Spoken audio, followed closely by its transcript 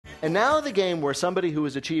And now the game where somebody who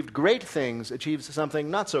has achieved great things achieves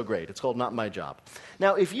something not so great. It's called Not My Job.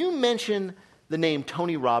 Now, if you mention the name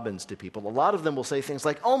Tony Robbins to people, a lot of them will say things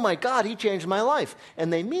like, oh my God, he changed my life.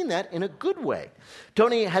 And they mean that in a good way.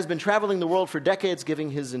 Tony has been traveling the world for decades,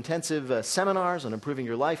 giving his intensive seminars on improving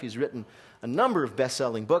your life. He's written a number of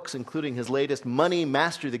best-selling books, including his latest, Money,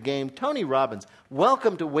 Master the Game. Tony Robbins,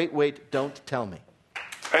 welcome to Wait, Wait, Don't Tell Me.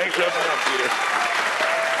 Thanks for having me, Peter.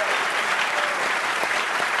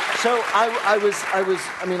 So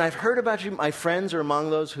I've heard about you. My friends are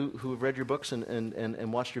among those who have read your books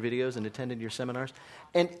and watched your videos and attended your seminars.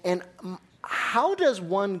 And how does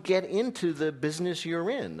one get into the business you're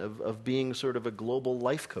in of being sort of a global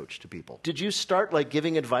life coach to people? Did you start like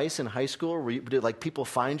giving advice in high school? Or did like people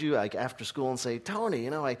find you like after school and say, Tony,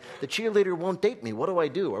 the cheerleader won't date me. What do I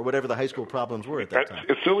do? Or whatever the high school problems were at that time.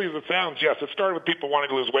 As silly as it sounds, yes. It started with people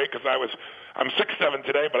wanting to lose weight because I'm 6'7"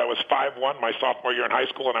 today, but I was 5'1" my sophomore year in high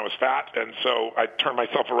school, and I was fat. And so I turned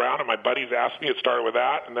myself around, and my buddies asked me. It started with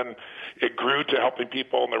that, and then it grew to helping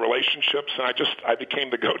people in their relationships, and I became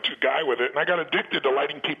the go-to guy with it. And I got addicted to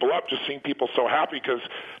lighting people up, just seeing people so happy because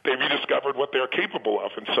they rediscovered what they're capable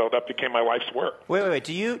of. And so that became my life's work. Wait.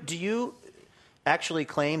 Do you actually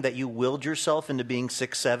claim that you willed yourself into being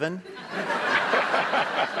 6'7"?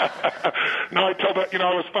 No, I tell that,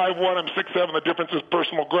 I was 5'1", I'm 6'7", the difference is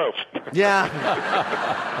personal growth. Yeah.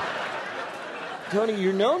 Tony,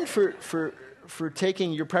 you're known for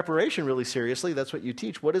taking your preparation really seriously. That's what you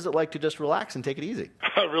teach. What is it like to just relax and take it easy?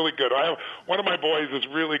 Really good. One of my boys is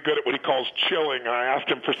really good at what he calls chilling, and I asked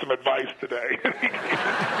him for some advice today.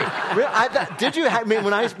 Did you?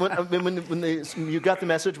 When you got the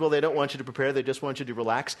message, well, they don't want you to prepare, they just want you to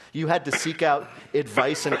relax. You had to seek out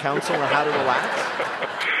advice and counsel on how to relax.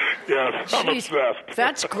 Yes, I'm obsessed.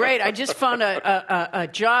 That's great. I just found a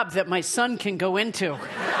job that my son can go into.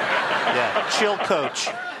 Yeah, chill coach.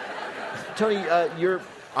 Tony, you're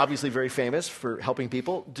obviously very famous for helping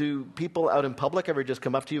people. Do people out in public ever just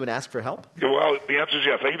come up to you and ask for help? Well, the answer is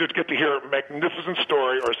yes. I either get to hear a magnificent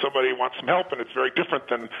story or somebody wants some help, and it's very different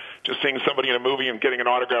than just seeing somebody in a movie and getting an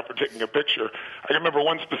autograph or taking a picture. I remember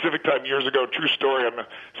one specific time years ago, true story, I'm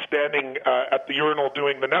standing at the urinal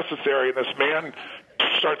doing the necessary, and this man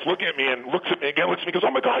starts looking at me and looks at me again, looks at me, goes, oh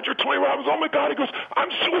my God, you're Tony Robbins, oh my God. He goes, I'm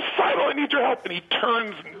suicidal, I need your help. And he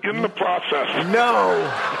turns in the process. No.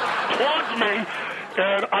 Towards me.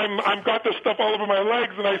 And I'm got this stuff all over my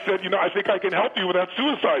legs, and I said, I think I can help you with that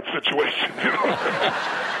suicide situation.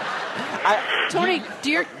 Tony, do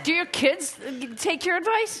your kids take your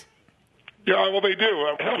advice? Yeah, well, they do.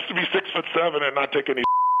 It helps to be 6'7" and not take any.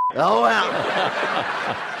 Oh,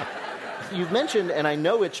 wow. You've mentioned, and I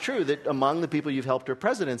know it's true, that among the people you've helped are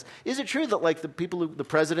presidents. Is it true that like the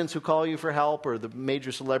presidents who call you for help, or the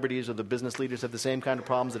major celebrities or the business leaders have the same kind of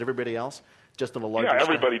problems that everybody else? Just on a larger scale?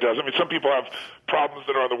 Everybody does. I mean, some people have problems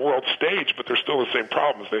that are on the world stage, but they're still the same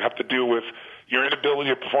problems. They have to do with your inability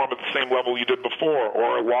to perform at the same level you did before,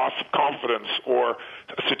 or a loss of confidence, or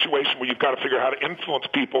a situation where you've got to figure out how to influence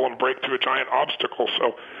people and break through a giant obstacle.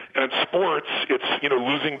 So, and in sports, it's,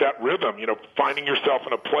 losing that rhythm, finding yourself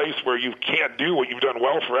in a place where you can't do what you've done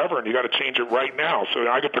well forever, and you got to change it right now. So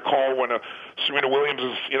I get the call when Serena Williams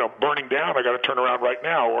is, burning down, I got to turn around right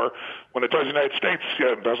now. Or when the President of the United States,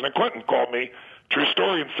 President Clinton, called me, true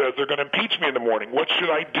story, and says they're going to impeach me in the morning. What should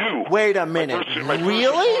I do? Wait a minute. My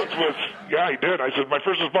really? First response was, yeah, he did. I said, my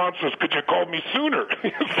first response was, could you call me sooner?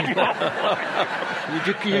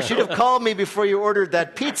 You should have called me before you ordered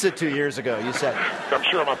that pizza 2 years ago, you said. I'm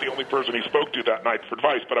sure I'm not the only person he spoke to that night for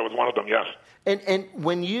advice, but I was one of them, yes. And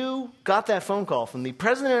when you got that phone call from the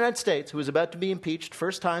President of the United States, who was about to be impeached,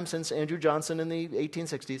 first time since Andrew Johnson in the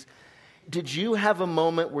 1860s, did you have a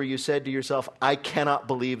moment where you said to yourself, I cannot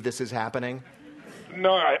believe this is happening?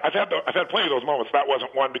 No, I've had plenty of those moments. That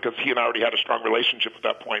wasn't one because he and I already had a strong relationship at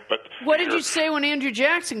that point. But what did you say when Andrew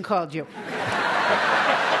Jackson called you?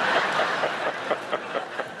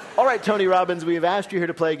 All right, Tony Robbins, we have asked you here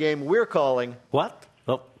to play a game we're calling... What?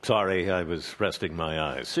 Oh, sorry, I was resting my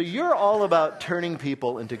eyes. So you're all about turning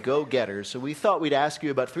people into go-getters, so we thought we'd ask you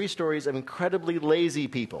about 3 stories of incredibly lazy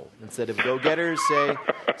people. Instead of go-getters, say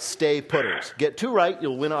stay-putters. Get 2 right,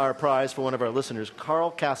 you'll win our prize for one of our listeners, Carl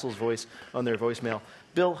Castle's voice on their voicemail.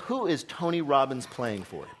 Bill, who is Tony Robbins playing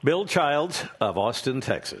for? Bill Childs of Austin,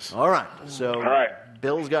 Texas. All right, so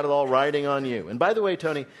Bill's got it all riding on you. And by the way,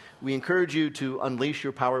 Tony, we encourage you to unleash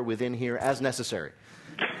your power within here as necessary.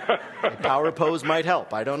 A power pose might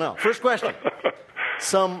help. I don't know. First question.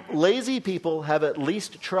 Some lazy people have at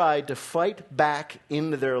least tried to fight back in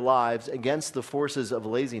their lives against the forces of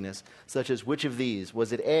laziness, such as which of these?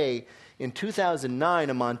 Was it A, in 2009,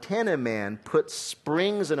 a Montana man put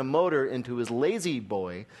springs and a motor into his lazy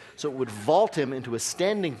boy so it would vault him into a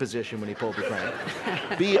standing position when he pulled the crank?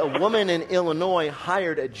 B, a woman in Illinois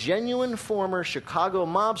hired a genuine former Chicago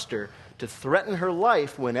mobster to threaten her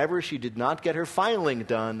life whenever she did not get her filing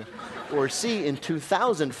done? Or C, in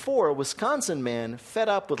 2004, a Wisconsin man, fed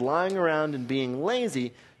up with lying around and being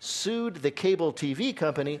lazy, sued the cable TV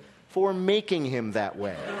company for making him that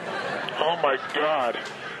way. Oh, my God.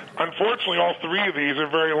 Unfortunately, all three of these are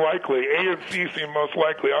very likely. A and C seem most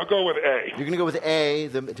likely. I'll go with A. You're going to go with A.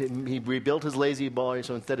 He rebuilt his lazy boy,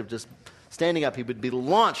 so instead of just standing up, he would be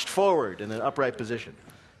launched forward in an upright position.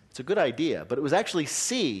 It's a good idea, but it was actually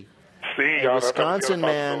C. A Wisconsin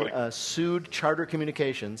man sued Charter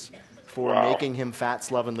Communications for making him fat,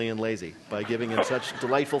 slovenly, and lazy by giving him such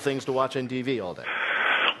delightful things to watch on TV all day.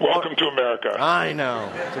 Welcome to America. I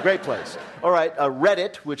know. It's a great place. All right,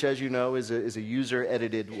 Reddit, which, as you know, is a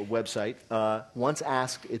user-edited website, once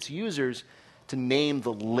asked its users to name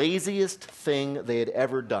the laziest thing they had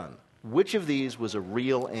ever done. Which of these was a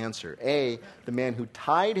real answer? A, the man who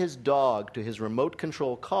tied his dog to his remote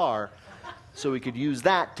control car so he could use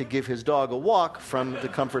that to give his dog a walk from the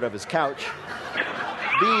comfort of his couch.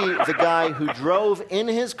 B, the guy who drove in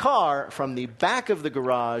his car from the back of the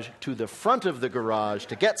garage to the front of the garage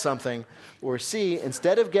to get something. Or C,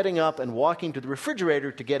 instead of getting up and walking to the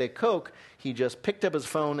refrigerator to get a Coke, he just picked up his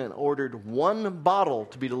phone and ordered one bottle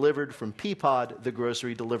to be delivered from Peapod, the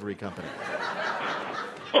grocery delivery company.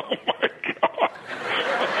 Oh, my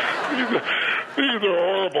God. These are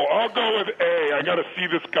horrible. I'll go with A. I got to see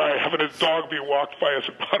this guy having his dog be walked by us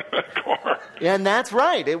out of that car. And that's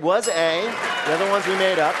right. It was A. The other ones we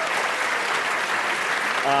made up.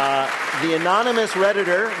 The anonymous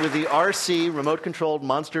Redditor with the RC remote-controlled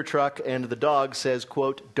monster truck and the dog says,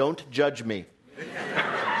 quote, "Don't judge me."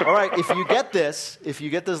 All right, if you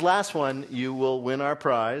get this last one, you will win our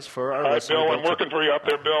prize for our listener. Bill, I'm working for you out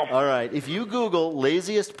there, Bill. All right, if you Google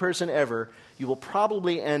laziest person ever, you will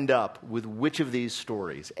probably end up with which of these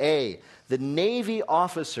stories? A, the Navy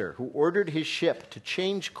officer who ordered his ship to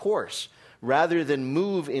change course rather than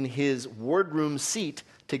move in his wardroom seat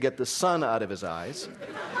to get the sun out of his eyes.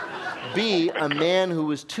 B, a man who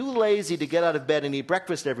was too lazy to get out of bed and eat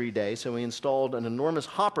breakfast every day, so he installed an enormous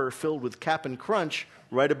hopper filled with Cap'n Crunch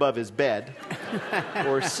right above his bed.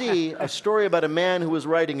 Or C, a story about a man who was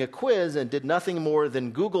writing a quiz and did nothing more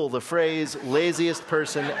than Google the phrase laziest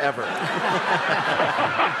person ever.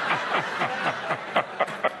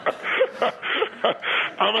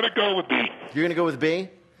 I'm going to go with B. You're going to go with B?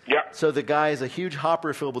 Yeah. So the guy has a huge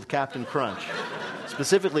hopper filled with Captain Crunch,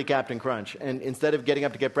 specifically Captain Crunch. And instead of getting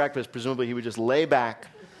up to get breakfast, presumably he would just lay back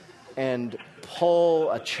and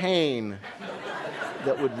pull a chain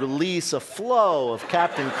that would release a flow of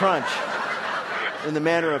Captain Crunch in the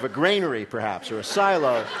manner of a granary, perhaps, or a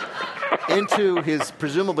silo, into his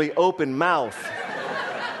presumably open mouth.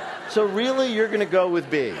 So really, you're going to go with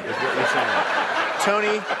B, is what you're saying.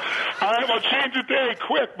 Tony? All right, well, change it to A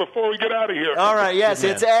quick before we get out of here. All right, yes,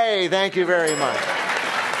 it's A. Thank you very much.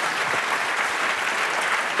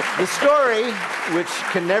 The story, which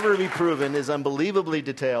can never be proven, is unbelievably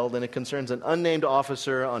detailed, and it concerns an unnamed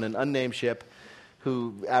officer on an unnamed ship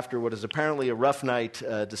who, after what is apparently a rough night,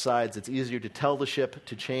 decides it's easier to tell the ship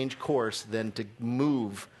to change course than to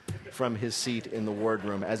move from his seat in the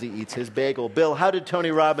wardroom as he eats his bagel. Bill, how did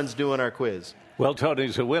Tony Robbins do in our quiz? Well,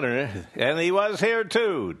 Tony's a winner, and he was here,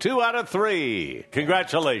 too. 2 out of 3.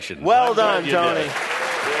 Congratulations. Well done, Tony.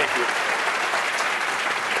 Thank you.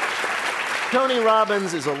 Tony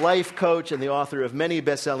Robbins is a life coach and the author of many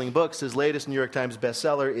best-selling books. His latest New York Times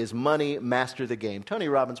bestseller is Money, Master the Game. Tony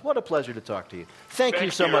Robbins, what a pleasure to talk to you. Thank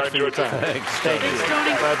you so much for your time. Thanks, Thank you.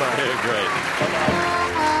 Tony. Bye-bye. You're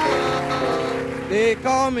great. They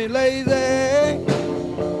call me lazy.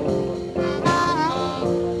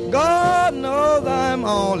 God knows I'm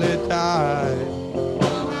only tired.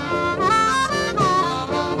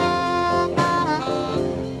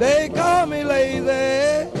 They call me lazy.